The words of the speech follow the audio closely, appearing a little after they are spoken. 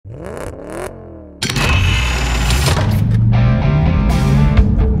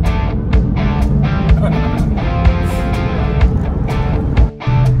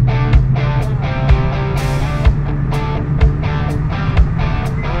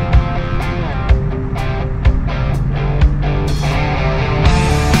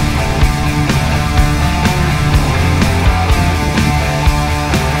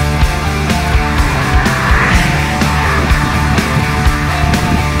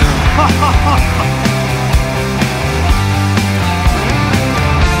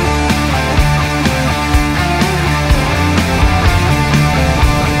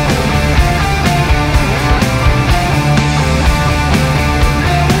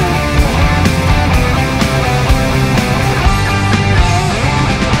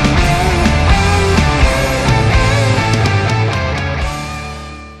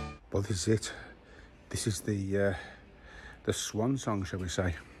is it. This is the swan song, shall we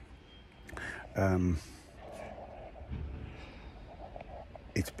say.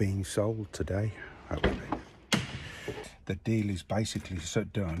 It's being sold today, hopefully. The deal is basically so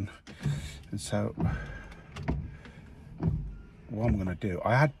done, and so what I'm going to do,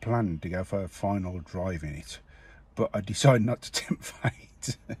 I had planned to go for a final drive in it, but I decided not to tempt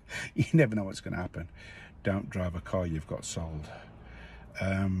fate. You never know what's going to happen. Don't drive a car you've got sold.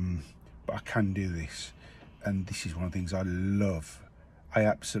 But I can do this, and this is one of the things I love. I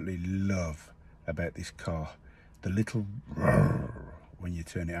absolutely love about this car. The little when you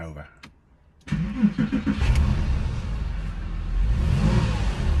turn it over.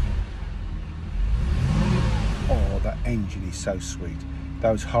 Oh, that engine is so sweet.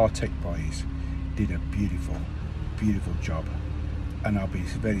 Those Hartec boys did a beautiful, beautiful job. And I'll be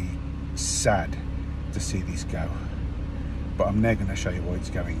very sad to see this go. But I'm now going to show you where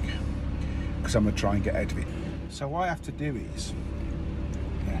it's going, because I'm going to try and get out of it. So what I have to do is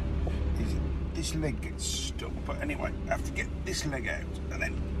this leg gets stuck, but anyway, I have to get this leg out and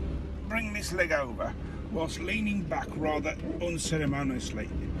then bring this leg over whilst leaning back rather unceremoniously,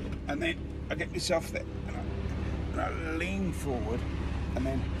 and then I get myself there and I lean forward, and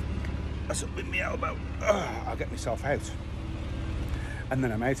then I sort of with my elbow, I get myself out, and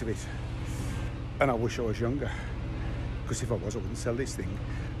then I'm out of it. And I wish I was younger, because if I was, I wouldn't sell this thing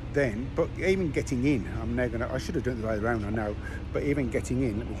then. But even getting in, I should have done it the way around, I know, but even getting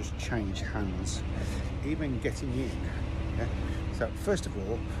in, let me just change hands. Even getting in, yeah? So first of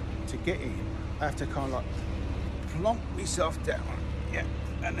all, to get in, I have to kind of like plonk myself down, yeah,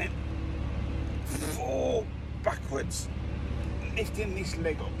 and then fall backwards, lifting this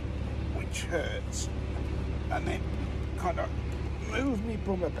leg up, which hurts, and then kind of move me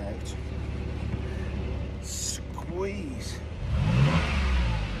bum about, squeeze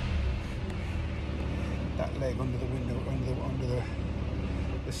that leg under the window, under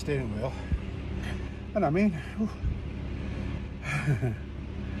the steering wheel, and I mean,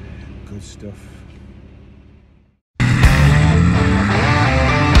 good stuff.